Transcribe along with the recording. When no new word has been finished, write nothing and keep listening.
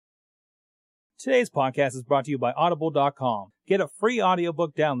Today's podcast is brought to you by Audible.com. Get a free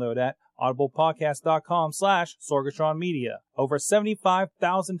audiobook download at audiblepodcast.com/Sorgatron Media. Over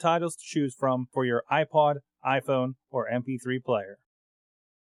 75,000 titles to choose from for your iPod, iPhone, or MP3 player.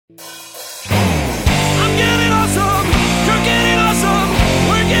 I'm getting awesome, you're getting awesome,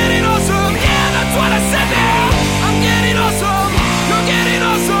 we're getting awesome, yeah, that's what I said now. I'm getting awesome, you're getting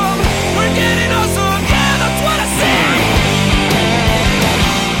awesome, we're getting awesome, yeah, that's what I said.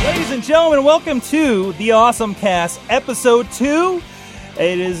 Ladies and gentlemen, welcome to the Awesome Cast, Episode 2.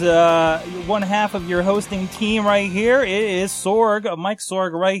 It is one half of your hosting team right here. It is Sorg, Mike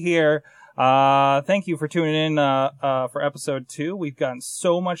Sorg right here. Thank you for tuning in for Episode 2. We've gotten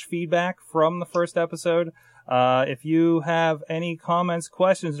so much feedback from the first episode. If you have any comments,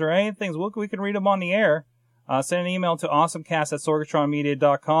 questions, or anything, we can read them on the air. Send an email to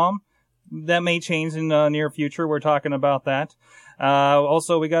awesomecast@sorgatronmedia.com. That may change in the near future. We're talking about that.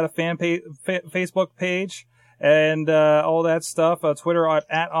 Also, we got a Facebook page and all that stuff. Twitter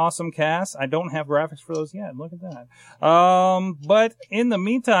at AwesomeCast. I don't have graphics for those yet. Look at that. But in the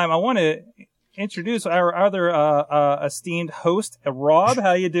meantime, I want to introduce our other esteemed host, Rob.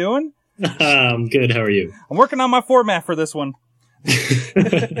 How you doing? I'm good. How are you? I'm working on my format for this one.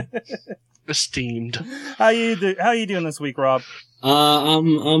 Esteemed. How you doing this week, Rob?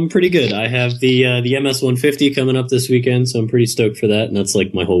 I'm pretty good. I have the MS-150 coming up this weekend, so I'm pretty stoked for that, and that's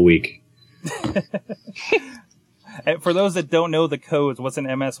like my whole week. For those that don't know the codes, what's an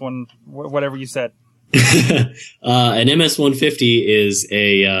MS1? Whatever you said. An MS-150 is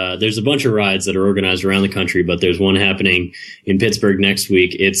there's a bunch of rides that are organized around the country, but there's one happening in Pittsburgh next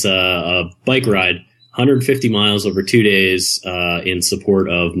week. It's a bike ride, 150 miles over 2 days, in support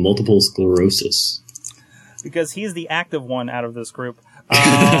of multiple sclerosis. Because he's the active one out of this group.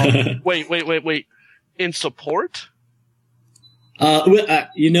 Wait. In support? I've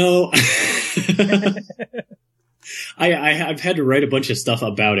had to write a bunch of stuff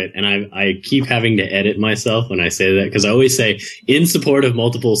about it, and I keep having to edit myself when I say that, because I always say in support of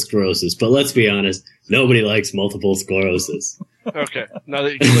multiple sclerosis. But let's be honest, nobody likes multiple sclerosis. Okay, now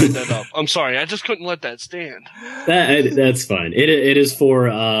that you cleared that up. I'm sorry, I just couldn't let that stand. That's fine. It is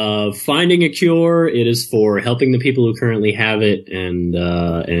for finding a cure. It is for helping the people who currently have it,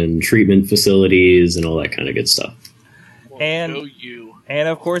 and treatment facilities and all that kind of good stuff. And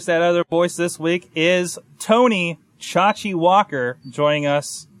of course, that other voice this week is Tony Chachi Walker joining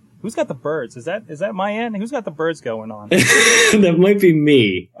us. Who's got the birds? Is that my end? Who's got the birds going on? That might be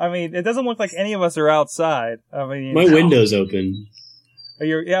me. I mean, it doesn't look like any of us are outside. I mean, my window's open.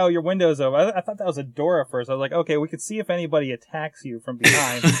 Your window's open. I thought that was a door at first. I was like, okay, we could see if anybody attacks you from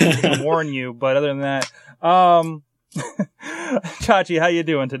behind. We can warn you, but other than that, Chachi, how you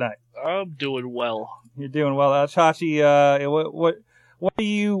doing tonight? I'm doing well. You're doing well, Chachi. What do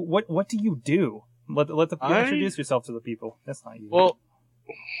you do? Let the people introduce yourself to the people. That's not you. Well,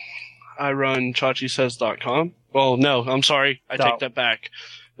 I run ChachiSays.com. Well, no, I'm sorry. I take that back.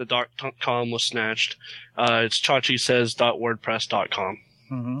 The .com was snatched. It's ChachiSays.wordpress.com.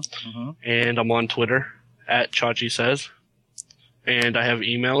 And I'm on Twitter at ChachiSays. And I have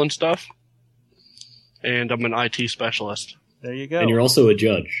email and stuff. And I'm an IT specialist. There you go. And you're also a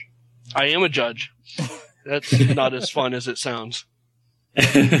judge. I am a judge. That's not as fun as it sounds.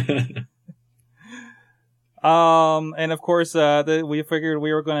 And of course, we figured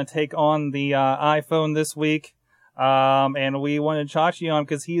we were going to take on the iPhone this week. And we wanted Chachi on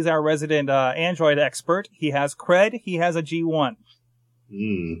because he's our resident Android expert. He has cred. He has a G1.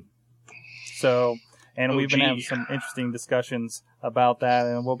 So, and we've been having some interesting discussions about that,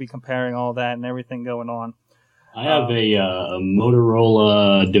 and we'll be comparing all that and everything going on. I have a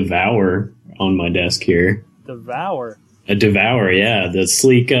Motorola Devour on my desk here. Devour? A Devour, yeah. The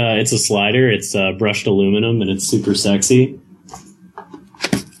sleek, it's a slider. It's brushed aluminum, and it's super sexy.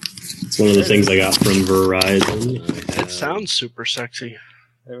 It's one of the things I got from Verizon. It sounds super sexy.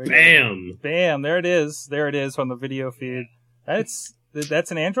 Bam! Bam, there it is. There it is from the video feed. That's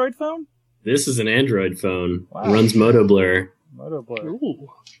an Android phone? This is an Android phone. Wow. It runs MotoBlur. MotoBlur. Ooh.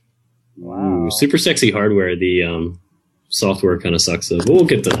 Wow. Ooh, super sexy hardware. The software kind of sucks, though. But we'll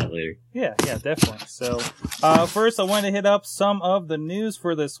get to that later. Yeah, definitely. So, first I wanted to hit up some of the news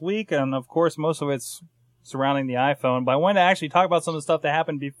for this week, and of course most of it's surrounding the iPhone, but I wanted to actually talk about some of the stuff that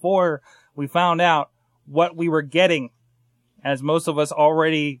happened before we found out what we were getting, as most of us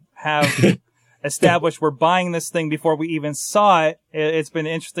already have established we're buying this thing before we even saw it. It's been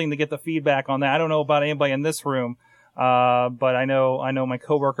interesting to get the feedback on that. I don't know about anybody in this room, but I know my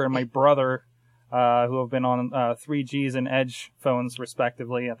coworker and my brother, who have been on 3Gs and Edge phones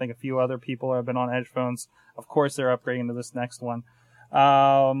respectively. I think a few other people have been on Edge phones. Of course, they're upgrading to this next one.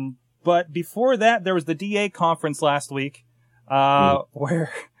 But before that, there was the DA conference last week, where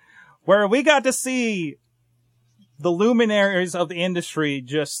we got to see the luminaries of the industry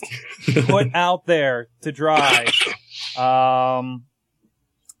just put out there to dry.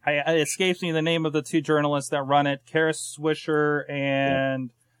 It escapes me the name of the two journalists that run it, Kara Swisher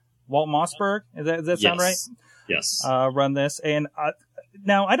and Walt Mossberg. Does that sound right? Yes. Run this. And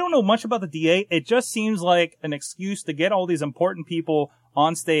now, I don't know much about the DA. It just seems like an excuse to get all these important people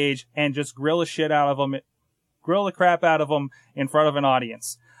on stage and just grill the crap out of them in front of an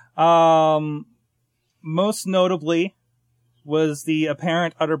audience. Most notably was the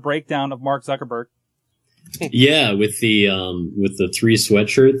apparent utter breakdown of Mark Zuckerberg. Yeah, with the 3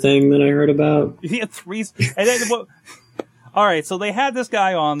 sweatshirt thing that I heard about. He had 3, and then, all right, so they had this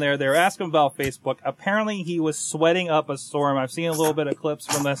guy on there. They were asking about Facebook. Apparently, he was sweating up a storm. I've seen a little bit of clips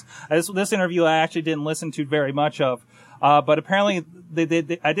from this. This interview I actually didn't listen to very much of. But apparently,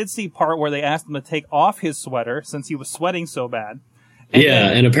 I did see part where they asked him to take off his sweater since he was sweating so bad.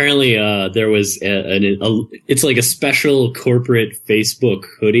 And apparently there was it's like a special corporate Facebook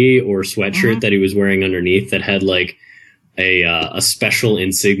hoodie or sweatshirt that he was wearing underneath that had like a special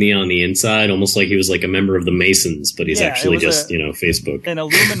insignia on the inside, almost like he was like a member of the Masons, but he's actually just, Facebook. An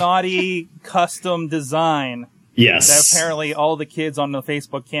Illuminati custom design. Yes. That apparently all the kids on the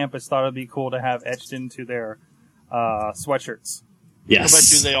Facebook campus thought it'd be cool to have etched into their sweatshirts. Yes. But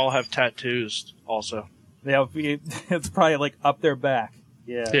do they all have tattoos also? It's probably like up their back.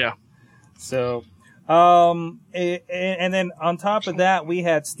 Yeah. Yeah. So, and then on top of that, we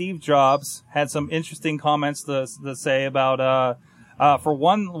had Steve Jobs had some interesting comments to say about, for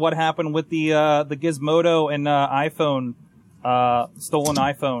one, what happened with the Gizmodo and iPhone, stolen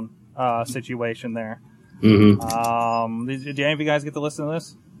iPhone situation there. Mm-hmm. Did any of you guys get to listen to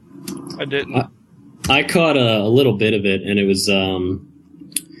this? I didn't. I caught a little bit of it, and it was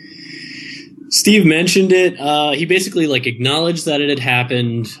Steve mentioned it. He basically acknowledged that it had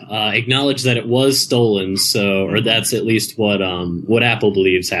happened, acknowledged that it was stolen. Or that's at least what Apple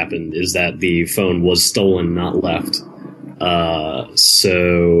believes happened, is that the phone was stolen, not left.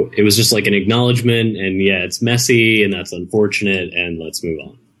 So it was just like an acknowledgement, and yeah, it's messy and that's unfortunate, and let's move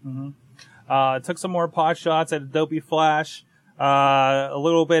on. Mm-hmm. Took some more pot shots at Adobe Flash, a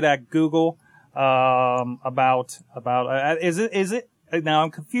little bit at Google, about is it now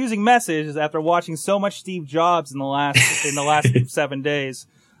I'm confusing messages after watching so much Steve Jobs in the last 7 days.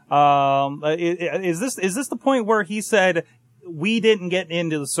 Is this the point where he said we didn't get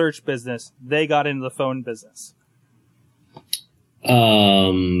into the search business, they got into the phone business?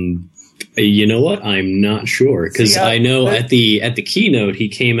 You know what? I'm not sure, because I know at the keynote he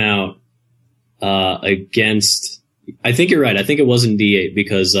came out against. I think you're right. I think it was in D8,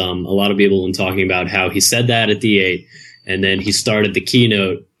 because a lot of people have been talking about how he said that at D8, and then he started the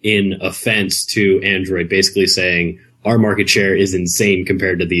keynote in offense to Android, basically saying our market share is insane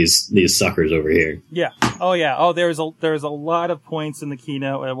compared to these suckers over here. Yeah. Oh yeah. Oh, there's a lot of points in the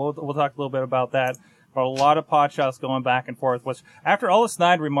keynote, and we'll talk a little bit about that. But a lot of pot shots going back and forth. Which, after all the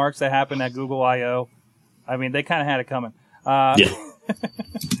snide remarks that happened at Google I/O, I mean, they kind of had it coming. Yeah.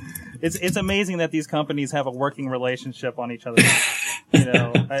 It's amazing that these companies have a working relationship on each other,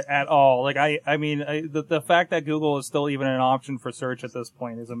 at all. The fact that Google is still even an option for search at this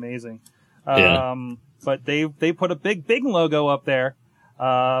point is amazing. But they put a big logo up there.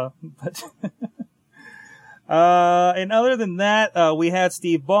 And other than that, we had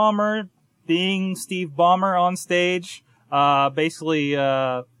Steve Ballmer being Steve Ballmer on stage, basically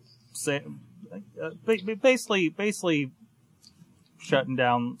shutting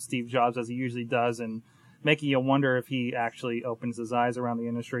down Steve Jobs as he usually does, and making you wonder if he actually opens his eyes around the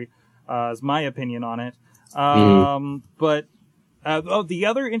industry, is my opinion on it. But the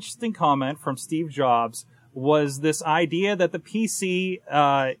other interesting comment from Steve Jobs was this idea that the PC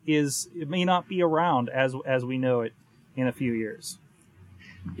it may not be around as we know it in a few years.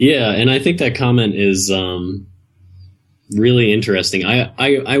 Yeah, and I think that comment is really interesting.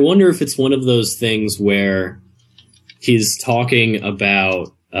 I wonder if it's one of those things where he's talking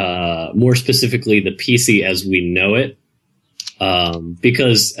about more specifically the PC as we know it,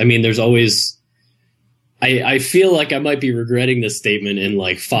 because I mean, there's always. I feel like I might be regretting this statement in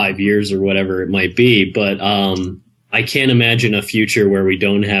 5 years or whatever it might be, but I can't imagine a future where we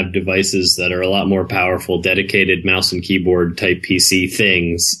don't have devices that are a lot more powerful, dedicated mouse and keyboard type PC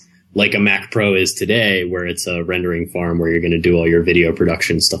things like a Mac Pro is today, where it's a rendering farm where you're going to do all your video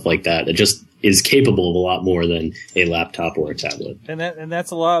production, stuff like that. It just is capable of a lot more than a laptop or a tablet. And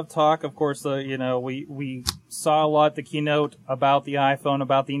that's a lot of talk. Of course, we saw a lot at the keynote about the iPhone,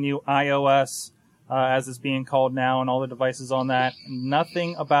 about the new iOS, as it's being called now, and all the devices on that.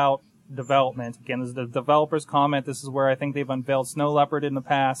 Nothing about development. Again, this is the developer's comment. This is where I think they've unveiled Snow Leopard in the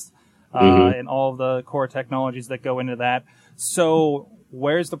past, and all of the core technologies that go into that. So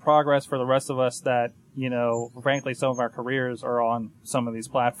where's the progress for the rest of us that, frankly, some of our careers are on some of these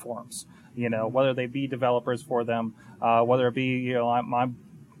platforms, whether they be developers for them, whether it be, I'm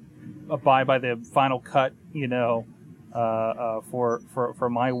abide by the Final Cut, for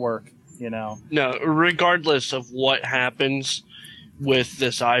my work, No, regardless of what happens with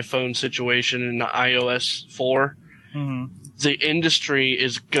this iPhone situation and the iOS 4, the industry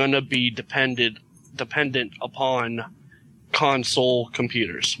is gonna be dependent upon console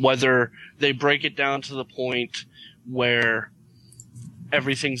computers. Whether they break it down to the point where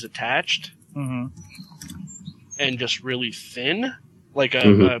everything's attached and just really thin, like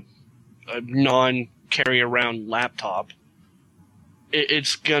a non-carry around laptop,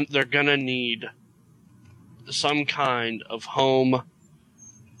 they're gonna need some kind of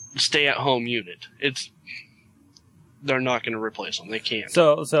stay-at-home unit. They're not going to replace them. They can't.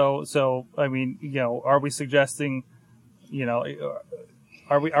 So I mean, are we suggesting,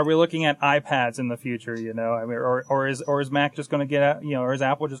 are we looking at iPads in the future? I mean, or is Mac just going to get out? Or is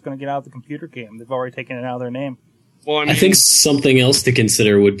Apple just going to get out of the computer game? They've already taken it out of their name. Well, I think something else to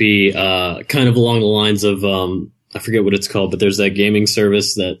consider would be kind of along the lines of I forget what it's called, but there's that gaming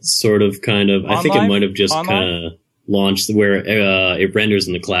service that sort of I think it might have just kind of launched where it renders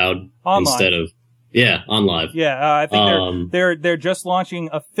in the cloud instead of OnLive. Yeah, I think they're just launching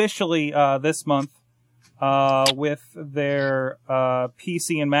officially this month with their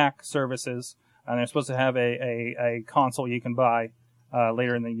PC and Mac services, and they're supposed to have a console you can buy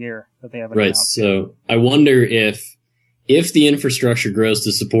later in the year that they haven't announced. So I wonder if the infrastructure grows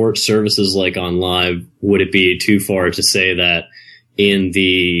to support services like OnLive, would it be too far to say that in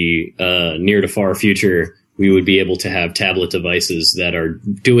the near to far future we would be able to have tablet devices that are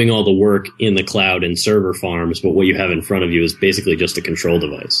doing all the work in the cloud and server farms, but what you have in front of you is basically just a control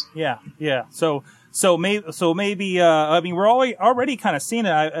device? Yeah. So maybe I mean, we're already kind of seeing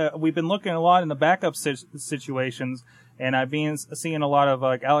it. We've been looking a lot in the backup situations. And I've been seeing a lot of,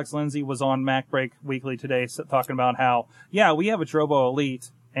 Alex Lindsay was on MacBreak Weekly today talking about how, we have a Drobo Elite,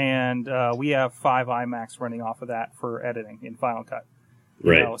 and we have 5 iMacs running off of that for editing in Final Cut.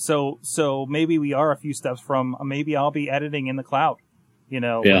 Right. So maybe we are a few steps from, maybe I'll be editing in the cloud,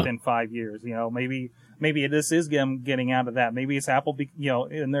 within 5 years. Maybe this is getting out of that. Maybe it's Apple,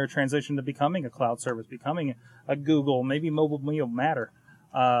 in their transition to becoming a cloud service, becoming a Google, maybe mobile Matter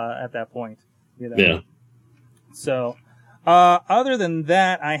at that point. Yeah. So, other than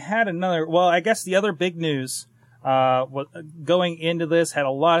that, I had I guess the other big news, going into this, had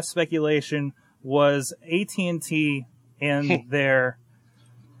a lot of speculation, was AT&T and their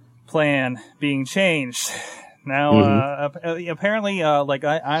plan being changed. Now, apparently,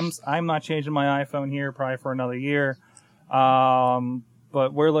 I'm not changing my iPhone here probably for another year.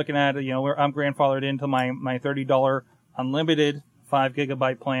 But we're looking at, I'm grandfathered into my $30 unlimited 5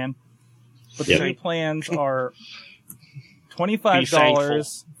 gigabyte plan. But the three plans are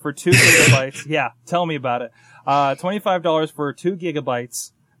 $25 for 2 gigabytes. Yeah, tell me about it. $25 for 2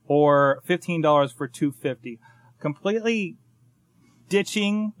 gigabytes or $15 for $250. Completely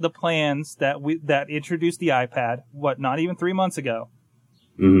ditching the plans that introduced the iPad. Not even 3 months ago.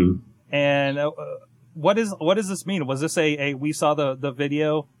 Mm-hmm. And what does this mean? Was this we saw the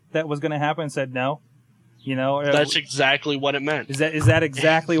video that was going to happen and said no? That's exactly what it meant. Is that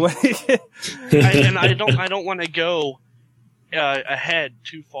exactly what? And I don't want to go ahead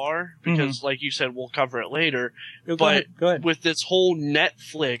too far because, like you said, we'll cover it later. Go ahead. With this whole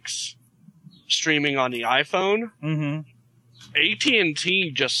Netflix streaming on the iPhone,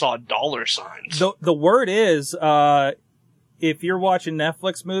 AT&T just saw dollar signs. The word is, if you're watching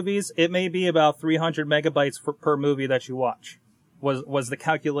Netflix movies, it may be about 300 megabytes per movie that you watch. Was the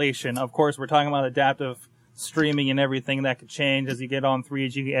calculation. Of course, we're talking about adaptive streaming and everything that could change as you get on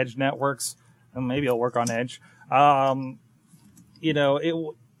 3G Edge networks. And maybe it'll work on Edge. That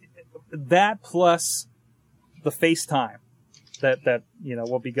plus the FaceTime that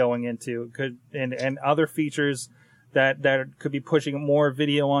we'll be going into and other features that could be pushing more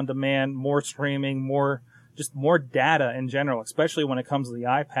video on demand, more streaming, more data in general, especially when it comes to the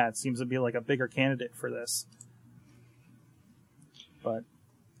iPad, seems to be like a bigger candidate for this. But,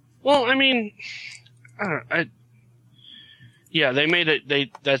 well, I mean, they made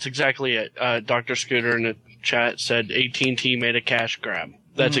it. That's exactly it. Dr. Scooter in the chat said AT&T made a cash grab.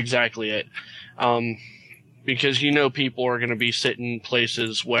 That's exactly it. Because people are going to be sitting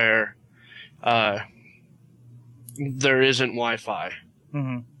places where there isn't Wi-Fi,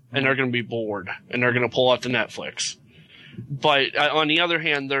 and they're going to be bored, and they're going to pull out the Netflix. But on the other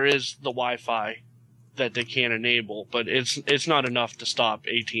hand, there is the Wi-Fi that they can't enable, but it's not enough to stop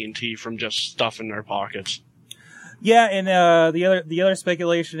AT&T from just stuffing their pockets. Yeah, and the other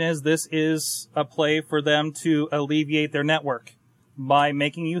speculation is this is a play for them to alleviate their network by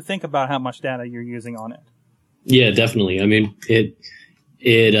making you think about how much data you're using on it. Yeah, definitely. I mean,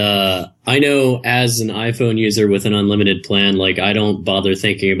 I know as an iPhone user with an unlimited plan, like I don't bother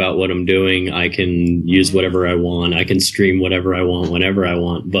thinking about what I'm doing. I can use whatever I want. I can stream whatever I want, whenever I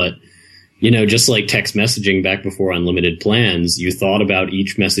want. But, just like text messaging back before unlimited plans, you thought about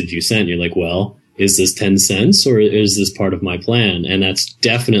each message you sent. You're like, well, is this 10 cents or is this part of my plan? And that's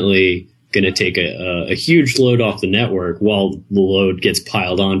definitely going to take a huge load off the network while the load gets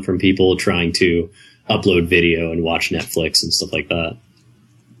piled on from people trying to upload video and watch Netflix and stuff like that.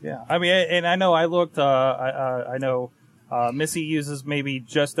 Yeah, I mean, and I know I looked. I know Missy uses maybe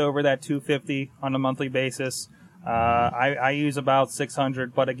just over that $250 on a monthly basis. I use about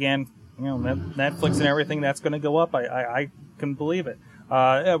 $600, but again, Netflix and everything that's going to go up. I can believe it.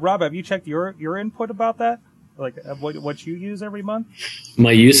 Rob, have you checked your input about that? Like what you use every month?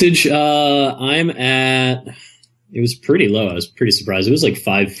 My usage, I'm at. It was pretty low. I was pretty surprised. It was like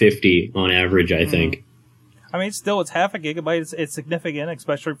 $550 on average, I think. I mean, it's half a gigabyte. It's significant,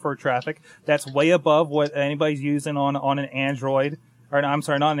 especially for traffic. That's way above what anybody's using on an Android. Or no, I'm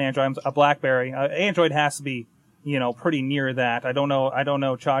sorry, not an Android, a BlackBerry. Android has to be, pretty near that. I don't know,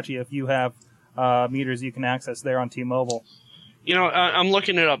 Chachi, if you have meters you can access there on T-Mobile. I'm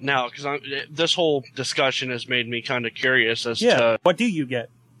looking it up now because this whole discussion has made me kind of curious as to what do you get?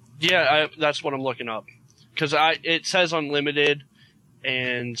 Yeah, that's what I'm looking up because it says unlimited,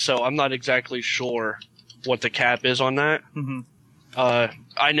 and so I'm not exactly sure what the cap is on that. Mm-hmm.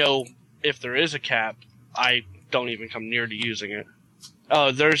 I know if there is a cap, I don't even come near to using it.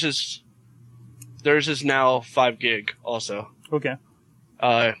 Theirs is now 5 gig also. Okay.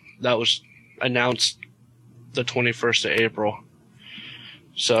 That was announced the 21st of April.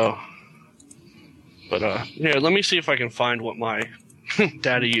 So, but let me see if I can find what my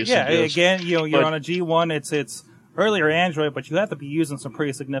data usage is. Yeah, again, you're on a G1. It's earlier Android, but you have to be using some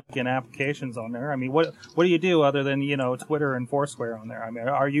pretty significant applications on there. I mean, what do you do other than Twitter and Foursquare on there? I mean,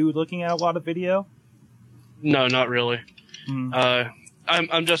 are you looking at a lot of video? No, not really. Mm.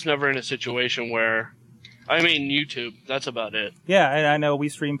 I'm just never in a situation where, YouTube. That's about it. Yeah, and I know we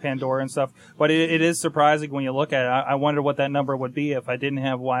stream Pandora and stuff, but it is surprising when you look at it. I wonder what that number would be if I didn't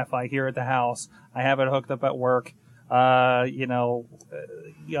have Wi-Fi here at the house. I have it hooked up at work. I'm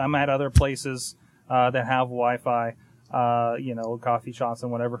at other places that have Wi-Fi, coffee shops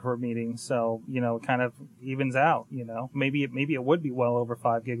and whatever for meetings. So, it kind of evens out, Maybe it would be well over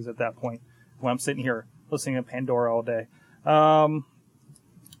 5 gigs at that point when I'm sitting here listening to Pandora all day.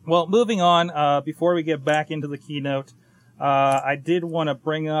 Well, moving on, before we get back into the keynote, I did want to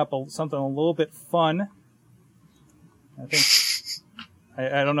bring up something a little bit fun. I think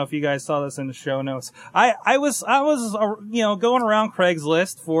I don't know if you guys saw this in the show notes. I was going around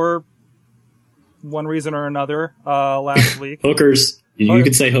Craigslist for one reason or another last week. Hookers. You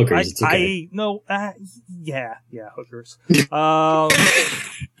can say hookers. It's okay. Hookers.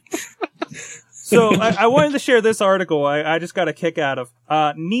 So I wanted to share this article. I just got a kick out of.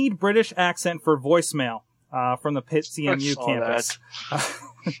 Need British accent for voicemail from the Pitt CMU campus.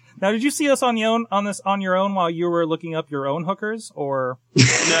 Now, did you see us on your own while you were looking up your own hookers, or? No,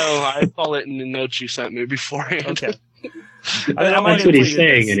 I saw it in the notes you sent me beforehand. Okay. That's what he's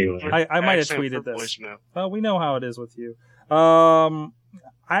saying anyway. I might have tweeted this. Well, we know how it is with you.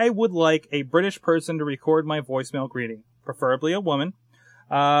 I would like a British person to record my voicemail greeting, preferably a woman.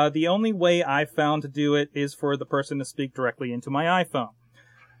 The only way I've found to do it is for the person to speak directly into my iPhone.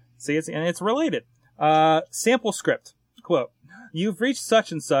 See, it's related. Sample script. Quote, "You've reached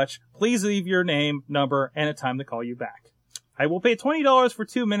such and such. Please leave your name, number, and a time to call you back. I will pay $20 for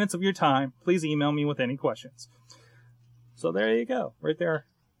 2 minutes of your time. Please email me with any questions." So there you go, right there.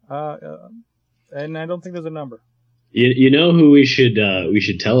 And I don't think there's a number. You know who we should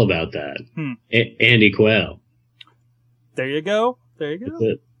tell about that? Andy Quayle. There you go. There you go. That's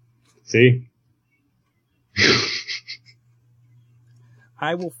it. See?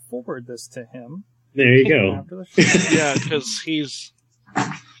 I will forward this to him. There you go. After the show. Yeah, because he's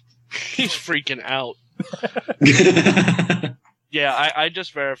freaking out. Yeah, I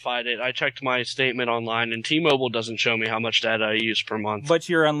just verified it. I checked my statement online, and T-Mobile doesn't show me how much data I use per month. But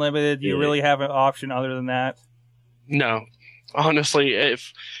you're unlimited. You really have an option other than that? No. Honestly,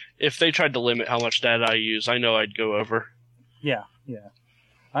 if they tried to limit how much data I use, I know I'd go over. Yeah.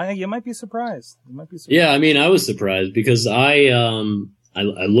 You might be surprised. Yeah, I mean, I was surprised because I I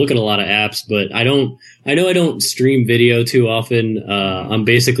look at a lot of apps, but I know I don't stream video too often. I'm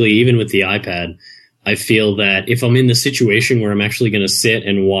basically, even with the iPad, I feel that if I'm in the situation where I'm actually going to sit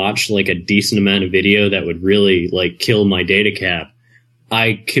and watch like a decent amount of video that would really like kill my data cap,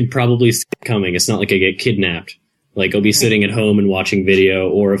 I could probably see it coming. It's not like I get kidnapped. Like I'll be sitting at home and watching video,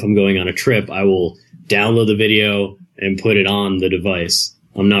 or if I'm going on a trip, I will download the video and put it on the device.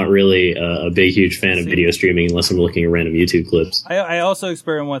 I'm not really a big, huge fan of video streaming unless I'm looking at random YouTube clips. I also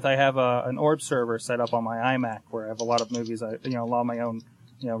experiment with, I have an Orb server set up on my iMac where I have a lot of movies, a lot of my own,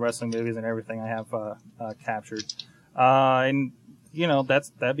 wrestling movies and everything I have captured. And,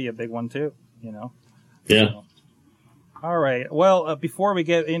 that'd be a big one too, Yeah. So. All right. Well, before we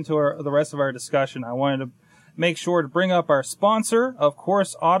get into the rest of our discussion, I wanted to make sure to bring up our sponsor. Of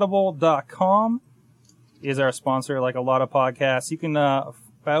course, Audible.com is our sponsor, like a lot of podcasts. You can,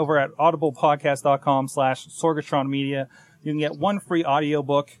 over at audiblepodcast.com/Sorgatron Media, you can get one free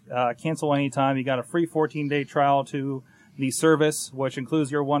audiobook, cancel anytime. You got a free 14-day trial to the service, which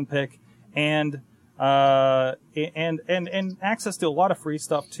includes your one pick, and access to a lot of free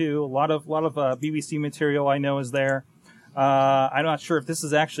stuff too. A lot of BBC material I know is there. I'm not sure if this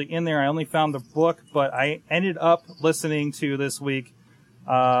is actually in there. I only found the book, but I ended up listening to this week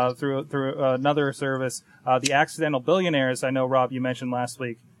through another service, The Accidental Billionaires. I know, Rob, you mentioned last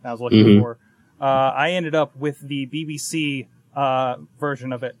week. I was looking for. I ended up with the BBC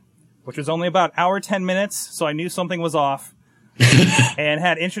version of it, which was only about hour 10 minutes, so I knew something was off, and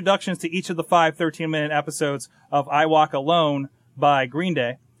had introductions to each of the 5 13-minute episodes of I Walk Alone by Green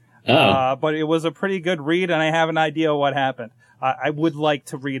Day. But it was a pretty good read, and I have an idea what happened. I would like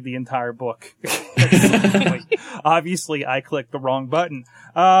to read the entire book. Obviously, I clicked the wrong button.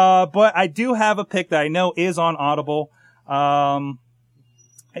 But I do have a pick that I know is on Audible. I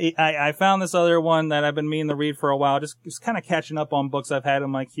found this other one that I've been meaning to read for a while, just kind of catching up on books I've had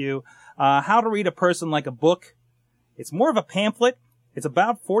in my queue. How to Read a Person Like a Book. It's more of a pamphlet. It's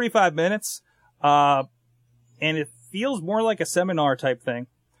about 45 minutes. And it feels more like a seminar type thing.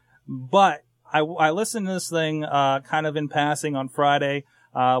 But I listened to this thing kind of in passing on Friday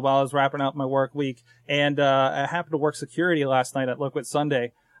while I was wrapping up my work week, and I happened to work security last night at Liquid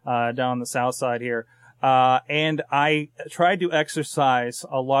Sunday down on the south side here, and I tried to exercise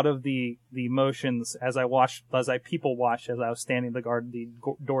a lot of the motions as I people watched as I was standing to guard the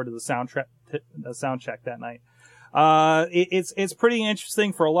door to the sound check that night. It's pretty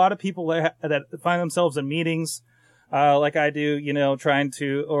interesting for a lot of people that find themselves in meetings. Like I do, trying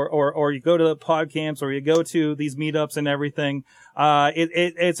to, or you go to the pod camps, or you go to these meetups and everything.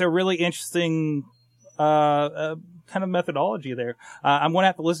 It's a really interesting, kind of methodology there. I'm going to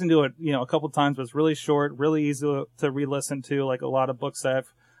have to listen to it, a couple of times, but it's really short, really easy to re-listen to, like a lot of books that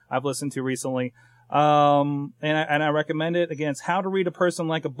I've listened to recently. And I recommend it. Again, it's How to Read a Person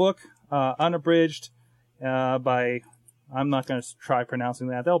Like a Book, unabridged, by, I'm not going to try pronouncing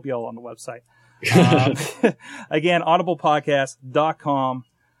that. They'll be all on the website. Again, audiblepodcast.com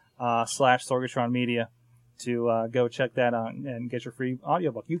 /Sorgatron Media to go check that out and get your free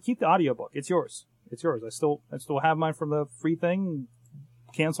audiobook. You keep the audiobook. It's yours. It's yours. I still have mine from the free thing,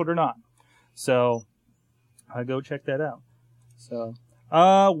 canceled or not. So go check that out. So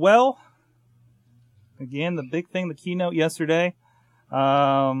well, again, the big thing, the keynote yesterday,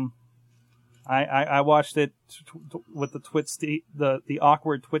 I watched it with the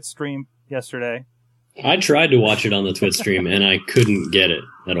awkward Twitch stream yesterday. I tried to watch it on the Twitch stream and I couldn't get it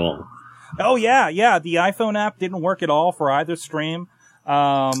at all. Oh yeah. The iPhone app didn't work at all for either stream.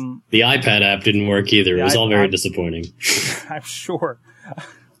 The iPad app didn't work either. It was all very disappointing. I'm sure.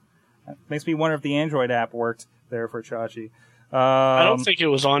 Makes me wonder if the Android app worked there for Chachi. I don't think it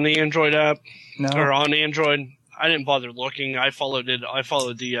was on the Android app. No. Or on Android. I didn't bother looking. I followed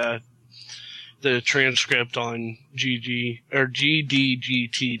the transcript on gdgt.com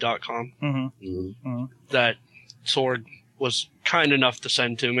that Sorg was kind enough to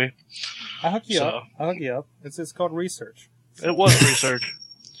send to me. I'll hook you up. It's called research. It was research.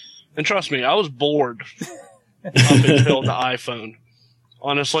 And trust me, I was bored up until the iPhone.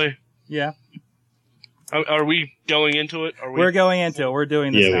 Honestly. Yeah. Are we going into it? We're going into it. We're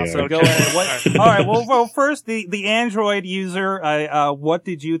doing this now. So go ahead. All right. Well, first, the Android user, what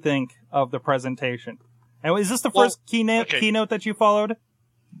did you think of the presentation? And is this the first keynote that you followed?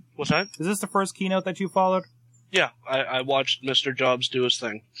 What's that? Is this the first keynote that you followed? Yeah. I watched Mr. Jobs do his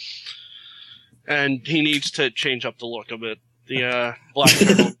thing. And he needs to change up the look a bit. The black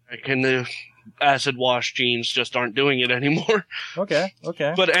turtleneck and the acid wash jeans just aren't doing it anymore. Okay.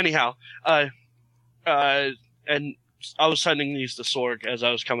 But anyhow, and I was sending these to Sorg as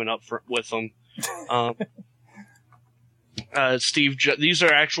I was coming up with them. These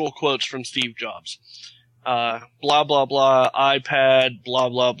are actual quotes from Steve Jobs. Blah, blah, blah, iPad, blah,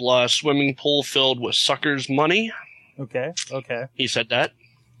 blah, blah, swimming pool filled with suckers' money. Okay. He said that.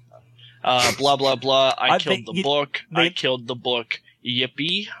 Blah, blah, blah, I killed the book.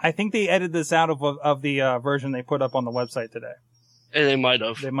 Yippee. I think they edited this out of the version they put up on the website today. And they might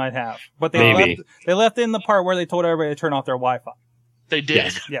have. They might have. But they left in the part where they told everybody to turn off their Wi-Fi. They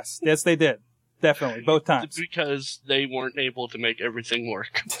did. Yes, they did. Definitely. Both times. Because they weren't able to make everything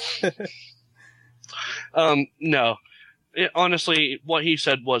work. No. Honestly, what he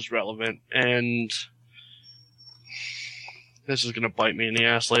said was relevant, and this is going to bite me in the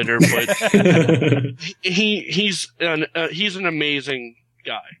ass later, but he's an amazing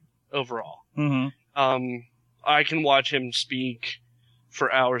guy overall. Mm-hmm. I can watch him speak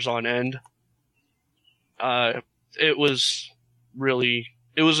for hours on end. It was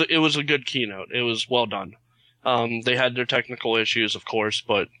a good keynote. It was well done. They had their technical issues, of course,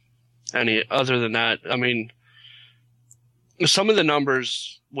 but other than that, I mean, some of the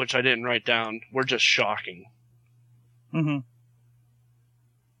numbers, which I didn't write down, were just shocking. Mm-hmm.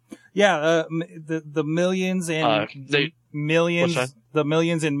 Yeah, the millions and millions, the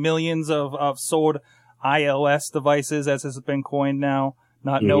millions and millions of sold iOS devices, as has been coined now,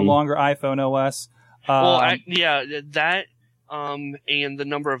 no longer iPhone OS. That. And the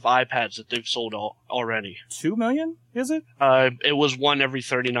number of iPads that they've sold already. 2 million, is it? It was one every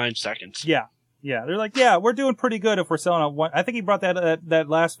 39 seconds. Yeah. They're like, we're doing pretty good if we're selling one. I think he brought that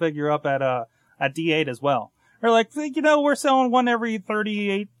last figure up at D8 as well. They're like, we're selling one every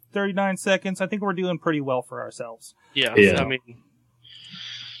 39 seconds. I think we're doing pretty well for ourselves. Yeah. I mean,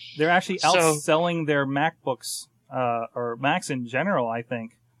 they're actually outselling their MacBooks, or Macs in general, I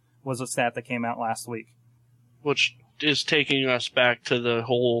think, was a stat that came out last week. Which is taking us back to the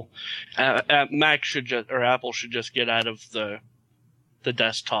whole Apple should just get out of the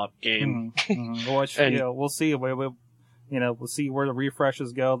desktop game. Mm-hmm. We'll see. We'll see where the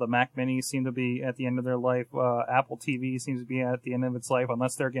refreshes go. The Mac Minis seem to be at the end of their life. Apple TV seems to be at the end of its life,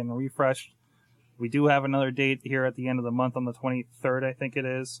 unless they're getting refreshed. We do have another date here at the end of the month on the 23rd, I think it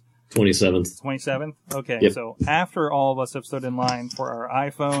is. 27th. 27th? Okay, yep. So after all of us have stood in line for our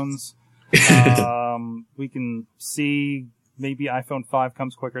iPhones, we can see maybe iPhone 5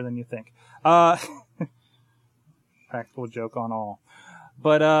 comes quicker than you think. Practical joke on all.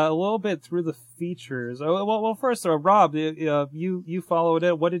 But a little bit through the features. Well, first, Rob, you followed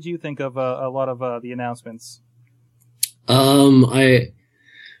it. What did you think of a lot of the announcements?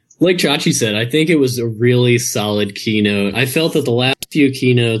 Like Chachi said, I think it was a really solid keynote. I felt that the last few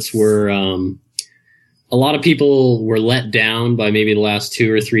keynotes were a lot of people were let down by maybe the last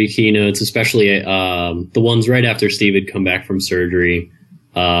 2 or 3 keynotes, especially the ones right after Steve had come back from surgery.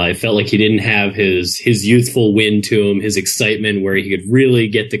 It felt like he didn't have his youthful wind to him, his excitement where he could really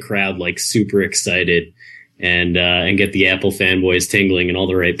get the crowd like super excited and get the Apple fanboys tingling in all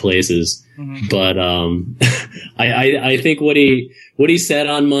the right places. Mm-hmm. But I think what he said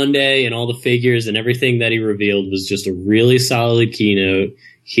on Monday and all the figures and everything that he revealed was just a really solid keynote.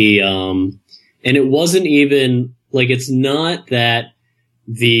 And it wasn't even like, it's not that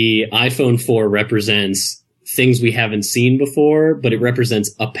the iPhone 4 represents things we haven't seen before, but it represents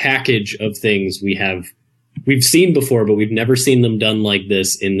a package of things we've seen before, but we've never seen them done like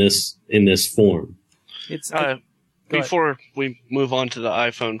this in this form. It's before we move on to the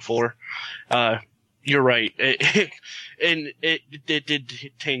iPhone 4, you're right. It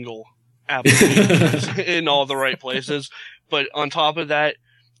did tingle Apple in all the right places. But on top of that,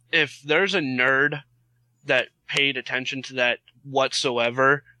 if there's a nerd that paid attention to that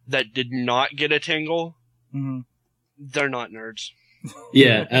whatsoever that did not get a tingle, mm-hmm. they're not nerds.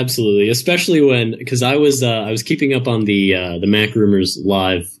 Yeah, absolutely. Especially because I was keeping up on the Mac Rumors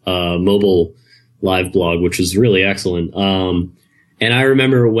live mobile live blog, which was really excellent. And I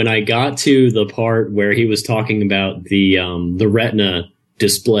remember when I got to the part where he was talking about the Retina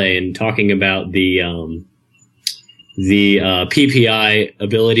display and talking about the PPI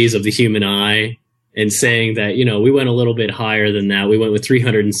abilities of the human eye and saying that, we went a little bit higher than that. We went with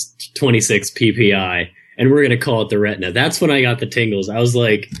 326 PPI and we're going to call it the Retina. That's when I got the tingles. I was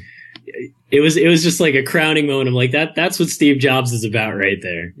like, it was just like a crowning moment. I'm like, that's what Steve Jobs is about right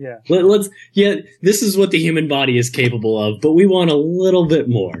there. Yeah. This is what the human body is capable of, but we want a little bit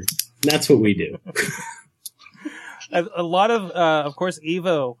more. That's what we do. A lot of course,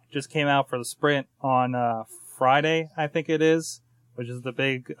 Evo just came out for the Sprint on Friday, I think it is, which is the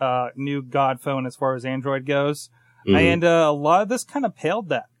big new God phone as far as Android goes. Mm-hmm. And a lot of this kind of paled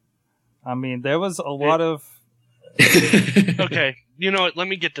that. I mean, there was a lot of... Okay, you know what? Let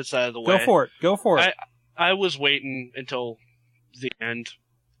me get this out of the way. Go for it. I was waiting until the end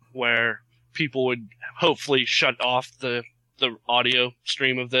where people would hopefully shut off the audio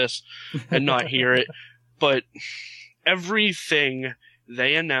stream of this and not hear it. But everything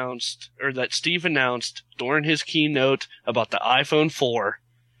they announced, or that Steve announced during his keynote about the iPhone 4,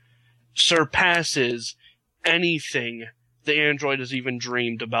 surpasses anything the Android has even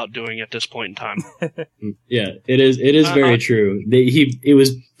dreamed about doing at this point in time. Yeah, it is very true. It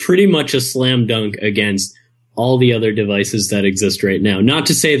was pretty much a slam dunk against all the other devices that exist right now. Not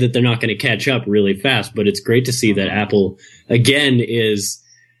to say that they're not going to catch up really fast, but it's great to see that Apple, again, is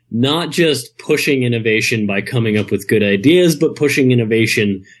not just pushing innovation by coming up with good ideas, but pushing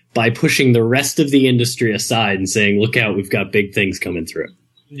innovation by pushing the rest of the industry aside and saying, look out, we've got big things coming through.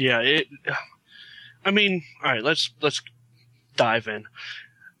 Yeah, all right, let's dive in.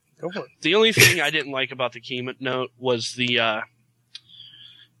 Go for it. The only thing I didn't like about the keynote was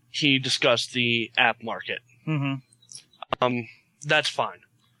he discussed the app market. Mm-hmm. That's fine.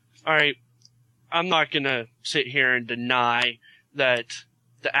 All right, I'm not gonna sit here and deny that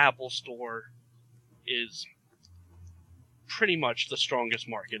the Apple Store is pretty much the strongest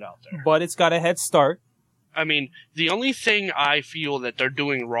market out there. But it's got a head start. I mean, the only thing I feel that they're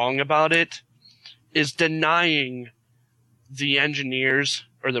doing wrong about it is denying the engineers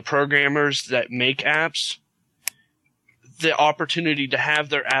or the programmers that make apps the opportunity to have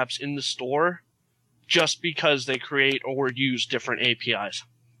their apps in the store just because they create or use different APIs.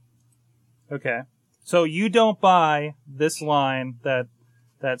 Okay. So you don't buy this line that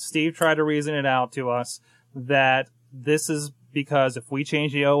Steve tried to reason it out to us, that this is because if we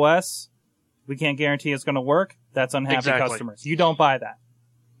change the OS, we can't guarantee it's going to work. That's unhappy customers. You don't buy that.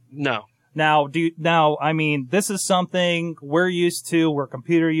 No. Now, I mean, this is something we're used to. We're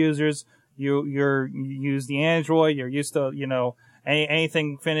computer users. You use the Android. You're used to,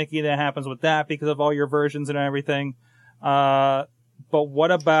 anything finicky that happens with that because of all your versions and everything. But what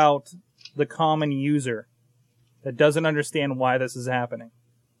about the common user that doesn't understand why this is happening?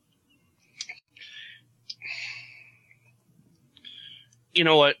 You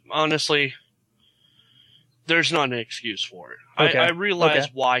know what? Honestly, there's not an excuse for it. Okay. I realize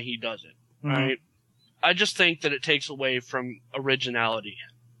why he does it. Mm-hmm. Right? I just think that it takes away from originality.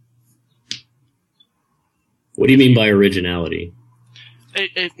 What do you mean by originality?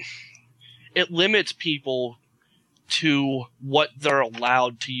 It limits people to what they're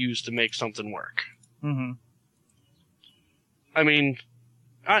allowed to use to make something work. Mm-hmm. I mean,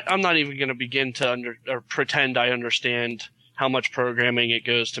 I'm not even going to begin to pretend I understand how much programming it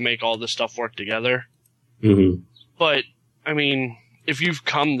goes to make all this stuff work together. Mm-hmm. But, I mean, if you've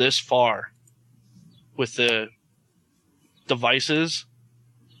come this far with the devices,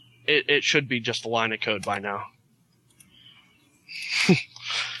 it should be just a line of code by now. And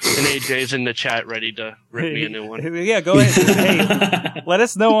AJ's in the chat ready to rip me a new one. Yeah, go ahead. Hey, let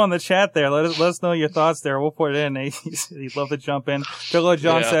us know on the chat there. Let us know your thoughts there. We'll put it in. He'd love to jump in. Pillow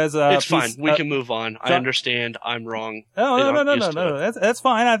John says, it's fine. We can move on. John, I understand. I'm wrong. No. That's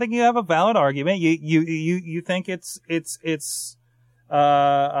fine. I think you have a valid argument. You think it's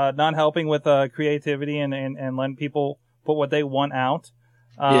not helping with creativity and letting people put what they want out.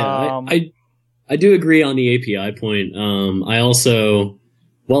 I do agree on the API point. I also,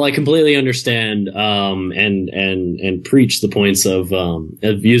 while I completely understand and preach the points of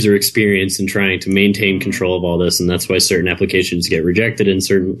user experience and trying to maintain control of all this, and that's why certain applications get rejected and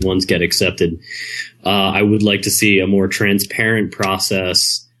certain ones get accepted, I would like to see a more transparent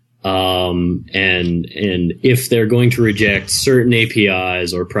process. And if they're going to reject certain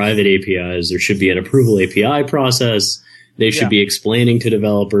APIs or private APIs, there should be an approval API process. They should be explaining to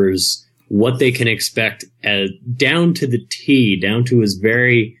developers what they can expect down to the T, down to as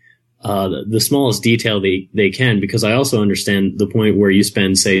very the smallest detail they can, because I also understand the point where you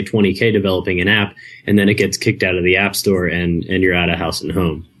spend, say, $20,000 developing an app and then it gets kicked out of the App Store and you're out of house and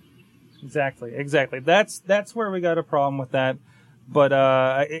home. Exactly. That's where we got a problem with that. But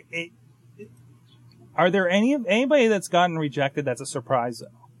are there anybody that's gotten rejected that's a surprise,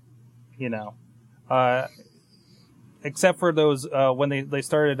 though? Except for those when they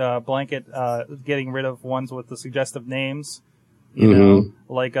started blanket getting rid of ones with the suggestive names, you know,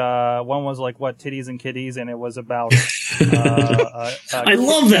 like one was like titties and kitties, and it was about I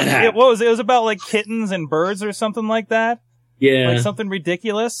love that app. It was about like kittens and birds or something like that. Yeah, like something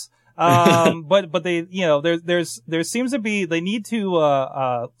ridiculous. But they, there seems to be, they need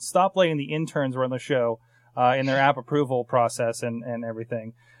to stop letting the interns run the show in their app approval process and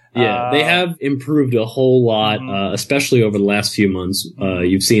everything. Yeah, they have improved a whole lot, especially over the last few months.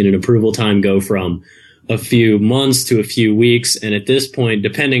 You've seen an approval time go from a few months to a few weeks. And at this point,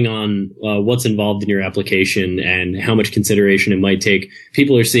 depending on what's involved in your application and how much consideration it might take,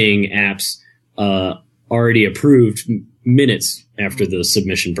 people are seeing apps already approved minutes after the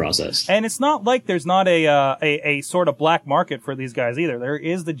submission process. And it's not like there's not a sort of black market for these guys either. There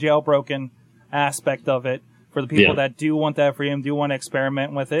is the jailbroken aspect of it for the people that do want that freedom, do want to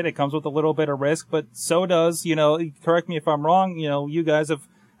experiment with it. It comes with a little bit of risk, but so does, correct me if I'm wrong, you guys have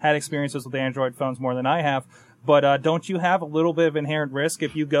had experiences with Android phones more than I have, but don't you have a little bit of inherent risk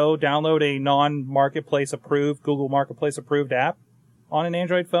if you go download a non-marketplace approved, Google Marketplace approved app on an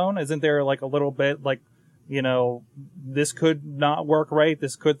Android phone? Isn't there like a little bit like, this could not work right,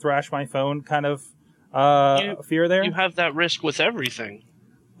 this could thrash my phone kind of fear there? You have that risk with everything.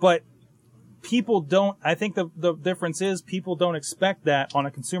 But people don't, I think the difference is people don't expect that on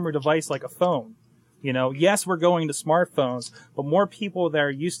a consumer device like a phone. Yes, we're going to smartphones, but more people that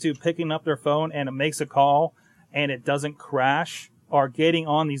are used to picking up their phone and it makes a call and it doesn't crash are getting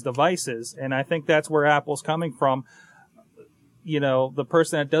on these devices. And I think that's where Apple's coming from. The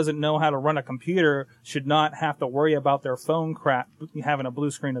person that doesn't know how to run a computer should not have to worry about their phone having a blue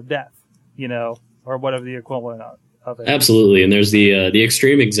screen of death, or whatever the equivalent of it. Absolutely. And there's the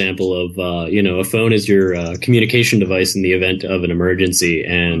extreme example of, a phone is your communication device in the event of an emergency.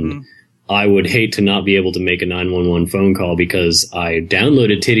 And I would hate to not be able to make a 911 phone call because I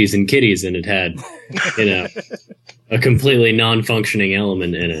downloaded Titties and Kitties and it had, a completely non-functioning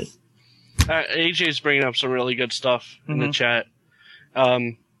element in it. AJ's bringing up some really good stuff in the chat.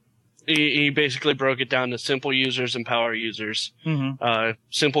 He basically broke it down to simple users and power users.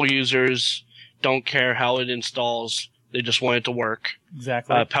 Simple users don't care how it installs. They just want it to work.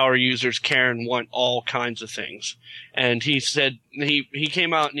 Exactly. Power users care and want all kinds of things. And he said he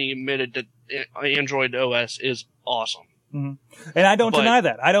came out and he admitted that Android OS is awesome. And I don't deny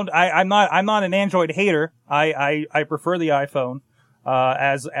that. I'm not an Android hater. I prefer the iPhone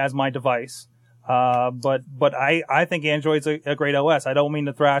as my device. But I think Android's a great OS. I don't mean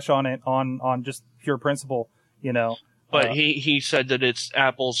to thrash on it on just pure principle, But he said that it's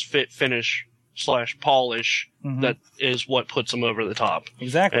Apple's fit finish / polish that is what puts them over the top.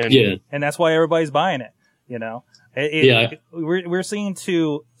 Exactly. And that's why everybody's buying it, We're seeing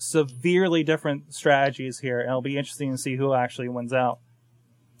two severely different strategies here, and it'll be interesting to see who actually wins out.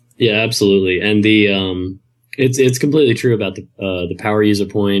 Yeah, absolutely. And it's completely true about the power user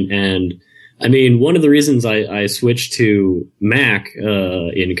point. And I mean, one of the reasons I switched to Mac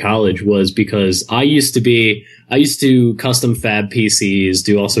in college was because I used to custom fab PCs,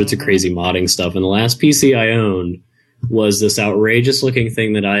 do all sorts of crazy modding stuff. And the last PC I owned was this outrageous looking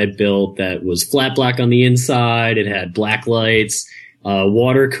thing that I had built that was flat black on the inside. It had black lights,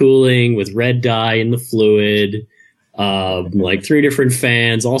 water cooling with red dye in the fluid, like 3 different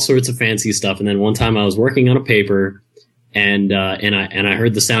fans, all sorts of fancy stuff. And then one time I was working on a paper and I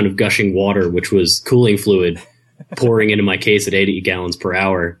heard the sound of gushing water, which was cooling fluid pouring into my case at 80 gallons per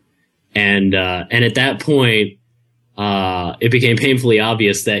hour. And at that point, it became painfully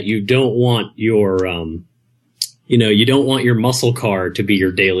obvious that you don't want your, you don't want your muscle car to be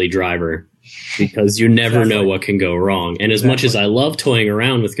your daily driver because you never know what can go wrong. And as much as I love toying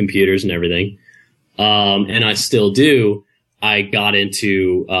around with computers and everything, and I still do, I got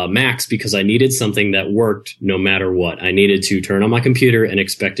into Macs because I needed something that worked no matter what. I needed to turn on my computer and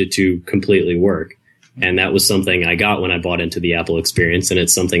expect it to completely work. And that was something I got when I bought into the Apple experience, and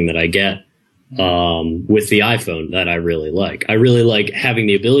it's something that I get with the iPhone that I really like. I really like having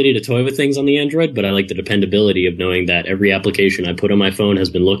the ability to toy with things on the Android, but I like the dependability of knowing that every application I put on my phone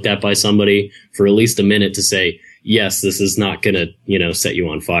has been looked at by somebody for at least a minute to say, yes, this is not going to, set you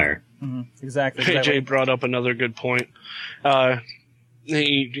on fire. Exactly. AJ brought up another good point.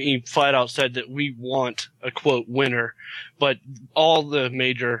 He flat out said that we want a quote winner, but all the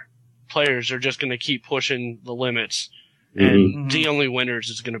major players are just going to keep pushing the limits, and the only winners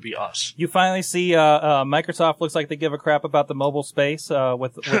is going to be us. You finally see Microsoft looks like they give a crap about the mobile space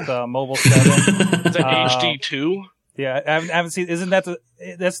with Mobile 7. The HD2? Yeah, I haven't seen. Isn't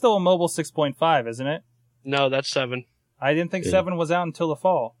that's still a Mobile 6.5, isn't it? No, that's 7. I didn't think 7 was out until the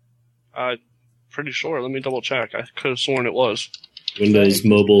fall. Pretty sure. Let me double check. I could have sworn it was. Windows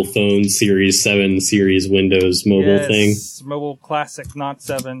Mobile Phone Series 7 Series Windows Mobile thing. Mobile Classic, not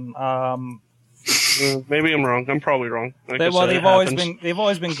 7. Maybe I'm wrong. I'm probably wrong. They've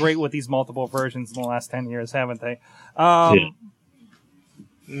always been great with these multiple versions in the last 10 years, haven't they?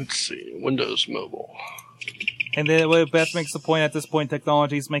 Let's see. Windows Mobile. And then Beth makes the point at this point,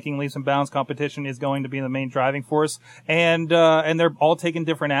 technology is making leaps and bounds. Competition is going to be the main driving force. And they're all taking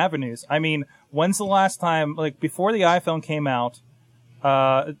different avenues. I mean, when's the last time, like before the iPhone came out,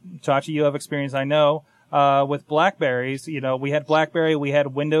 Chachi, you have experience, I know, with Blackberries. You know, we had BlackBerry, we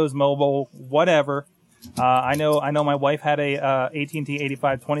had Windows Mobile, whatever. I know my wife had a AT&T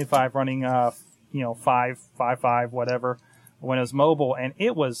 8525 running, 555 whatever Windows Mobile, and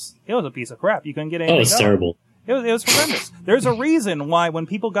it was a piece of crap. You couldn't get anything. Oh, it's terrible. It was horrendous. There's a reason why when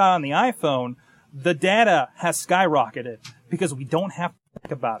people got on the iPhone, the data has skyrocketed because we don't have to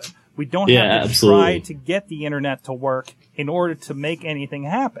think about it. We don't have to try to get the internet to work in order to make anything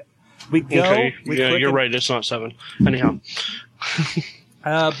happen. We go. Okay. You're right. It's not 7. Anyhow.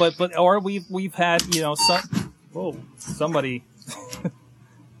 Or we've had, somebody.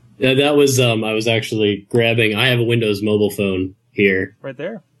 Yeah, that was, I was actually grabbing, I have a Windows mobile phone here. Right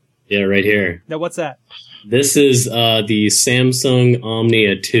there? Yeah, right here. Now, what's that? This is, the Samsung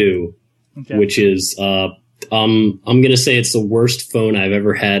Omnia 2, which is, I'm gonna say it's the worst phone I've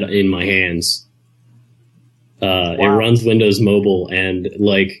ever had in my hands. Wow. It runs Windows Mobile, and,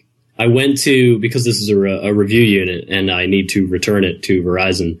 like, I went to, because this is a review unit, and I need to return it to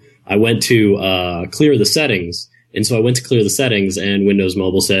Verizon, I went to, clear the settings. And so I went to clear the settings, and Windows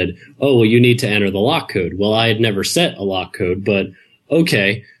Mobile said, oh, well, you need to enter the lock code. Well, I had never set a lock code, but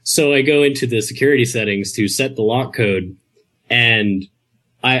okay. So I go into the security settings to set the lock code, and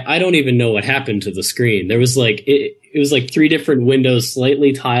I don't even know what happened to the screen. There was like, it was like 3 different windows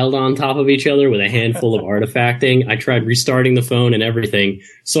slightly tiled on top of each other with a handful of artifacting. I tried restarting the phone and everything,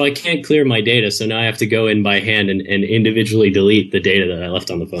 so I can't clear my data. So now I have to go in by hand and individually delete the data that I left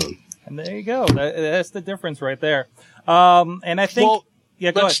on the phone. And there you go. That's the difference right there. And I think, go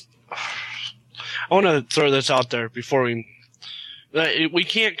ahead. I want to throw this out there before we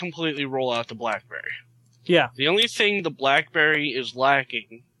can't completely roll out the BlackBerry. Yeah. The only thing the BlackBerry is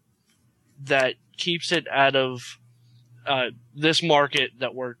lacking that keeps it out of this market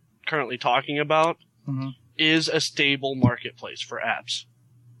that we're currently talking about is a stable marketplace for apps.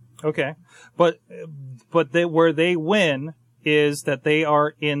 Okay, but where they win is that they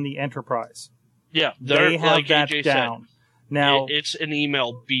are in the enterprise. Yeah, they have like that AJ down. Said, now it's an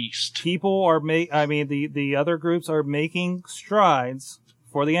email beast. People are the other groups are making strides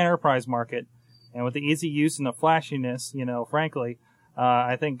for the enterprise market, and with the easy use and the flashiness, frankly,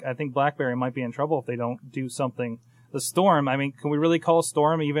 I think BlackBerry might be in trouble if they don't do something. The Storm, can we really call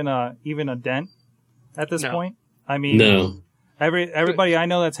Storm even a dent at this point? No. Everybody I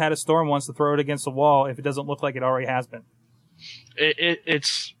know that's had a Storm wants to throw it against the wall if it doesn't look like it already has been.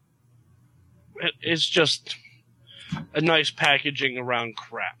 It's just a nice packaging around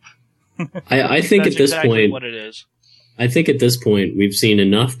crap. I think That's at this exactly point, what it is. I think at this point we've seen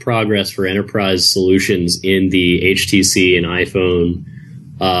enough progress for enterprise solutions in the HTC and iPhone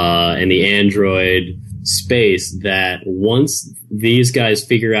and the Android space that once these guys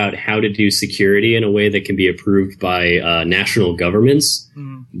figure out how to do security in a way that can be approved by national governments,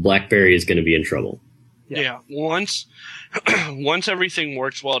 BlackBerry is going to be in trouble. Yeah. Once everything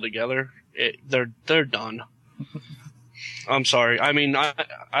works well together, they're done. I'm sorry.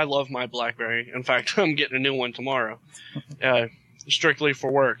 I love my BlackBerry. In fact, I'm getting a new one tomorrow, strictly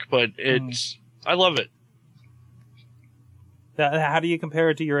for work. But I love it. How do you compare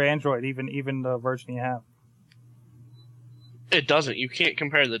it to your Android, even the version you have? It doesn't. You can't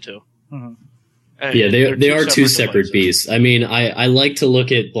compare the two. Yeah, they are two separate beasts. I like to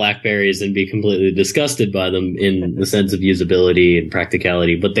look at BlackBerries and be completely disgusted by them in the sense of usability and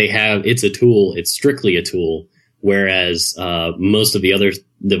practicality, but it's a tool. It's strictly a tool, whereas most of the other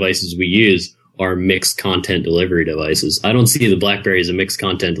devices we use are mixed content delivery devices. I don't see the BlackBerry as a mixed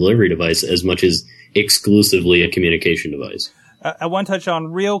content delivery device as much as exclusively a communication device. I want to touch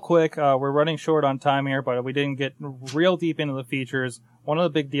on real quick. We're running short on time here, but we didn't get real deep into the features. One of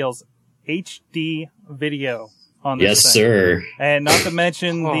the big deals, HD video on this Yes, thing. sir. And not to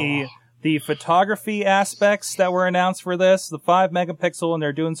mention the photography aspects that were announced for this, the 5 megapixel, and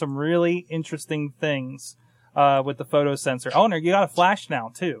they're doing some really interesting things with the photo sensor. Oh, and you got a flash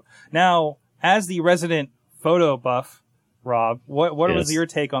now too. Now, as the resident photo buff, Rob, what was your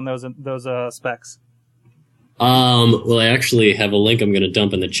take on those specs? Well, I actually have a link I'm going to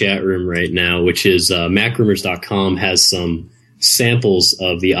dump in the chat room right now, which is MacRumors.com has some samples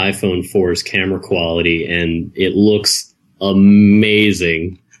of the iPhone 4's camera quality, and it looks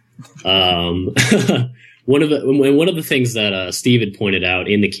amazing. One of the things that Steve had pointed out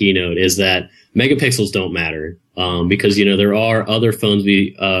in the keynote is that megapixels don't matter, because there are other phones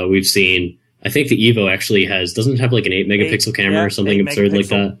we've seen. I think the Evo actually doesn't it have like an 8 megapixel camera or something absurd like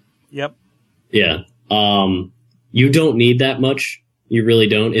that? Yep. Yeah. You don't need that much. You really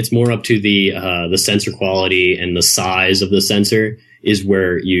don't. It's more up to the sensor quality and the size of the sensor is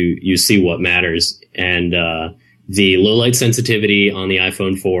where you see what matters. And The low light sensitivity on the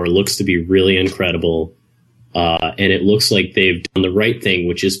iPhone 4 looks to be really incredible. And it looks like they've done the right thing,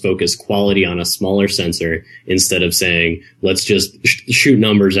 which is focus quality on a smaller sensor instead of saying, let's just shoot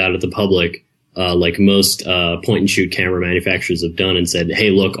numbers out at the public, like most point and shoot camera manufacturers have done and said, hey,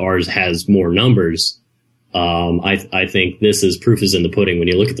 look, ours has more numbers. I think this is proof is in the pudding. When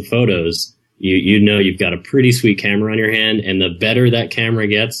you look at the photos, you know you've got a pretty sweet camera on your hand, and the better that camera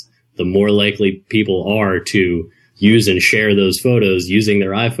gets, the more likely people are to use and share those photos using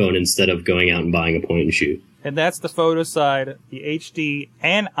their iPhone instead of going out and buying a point and shoot. And that's the photo side, the HD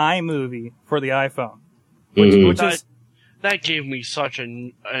and iMovie for the iPhone. Which is... That gave me such a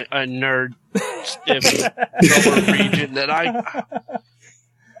nerd stiff lower region that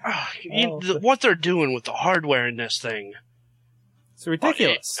what they're doing with the hardware in this thing. It's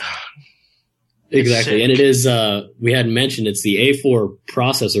ridiculous. Exactly. And it is, we hadn't mentioned, it's the A4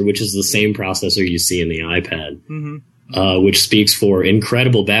 processor, which is the same processor you see in the iPad. Which speaks for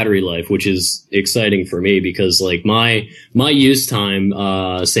incredible battery life, which is exciting for me because like my use time,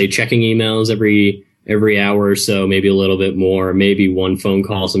 say checking emails every hour or so, maybe a little bit more, maybe one phone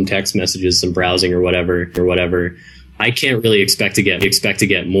call, some text messages, some browsing or whatever. I can't really expect to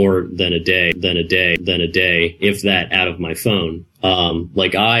get more than a day, if that, out of my phone.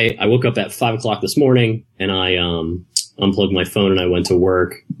 Like I woke up at 5 o'clock this morning and I, unplugged my phone and I went to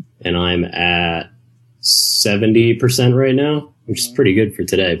work, and I'm at 70% right now, which is pretty good for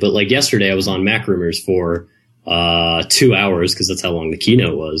today. But like yesterday, I was on Mac Rumors for 2 hours because that's how long the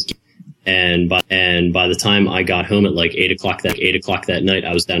keynote was. And by the time I got home at like 8 o'clock that night,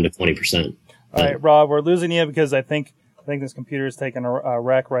 I was down to 20%. All right, Rob, we're losing you because I think this computer is taking a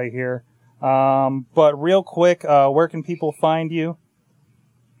wreck right here. But real quick, where can people find you?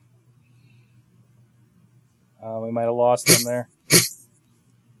 We might have lost them there.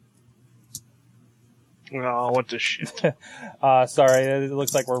 Oh, what the shit. Sorry, it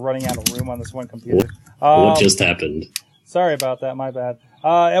looks like we're running out of room on this one computer. What just happened? Sorry about that, my bad.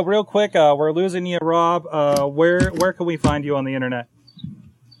 Real quick, we're losing you, Rob. Where can we find you on the internet?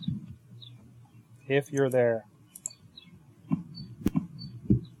 If you're there.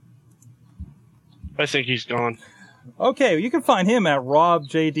 I think he's gone. Okay, you can find him at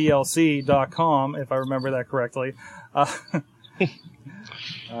robjdlc.com, if I remember that correctly. All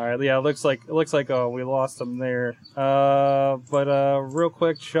right, yeah, it looks like we lost him there. But real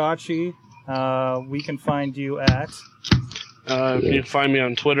quick, Chachi, we can find you at. You can find me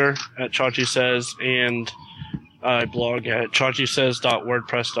on Twitter at Chachi Says, and I blog at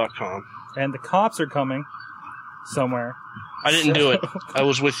chachisays.wordpress.com. And the cops are coming somewhere. I didn't do it. I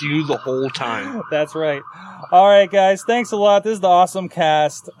was with you the whole time. That's right. All right, guys. Thanks a lot. This is the Awesome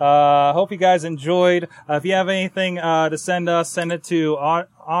Cast. Hope you guys enjoyed. If you have anything to send us, send it to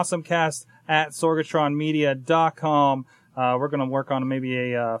awesomecast@sorgatronmedia.com. We're going to work on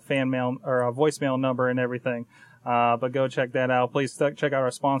maybe a fan mail or a voicemail number and everything. But go check that out. Please check out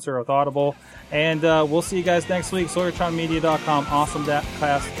our sponsor with Audible. And we'll see you guys next week. SorgatronMedia.com,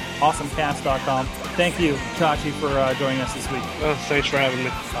 awesomecast.com. Thank you, Chachi, for joining us this week. Thanks for having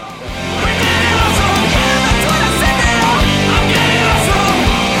me.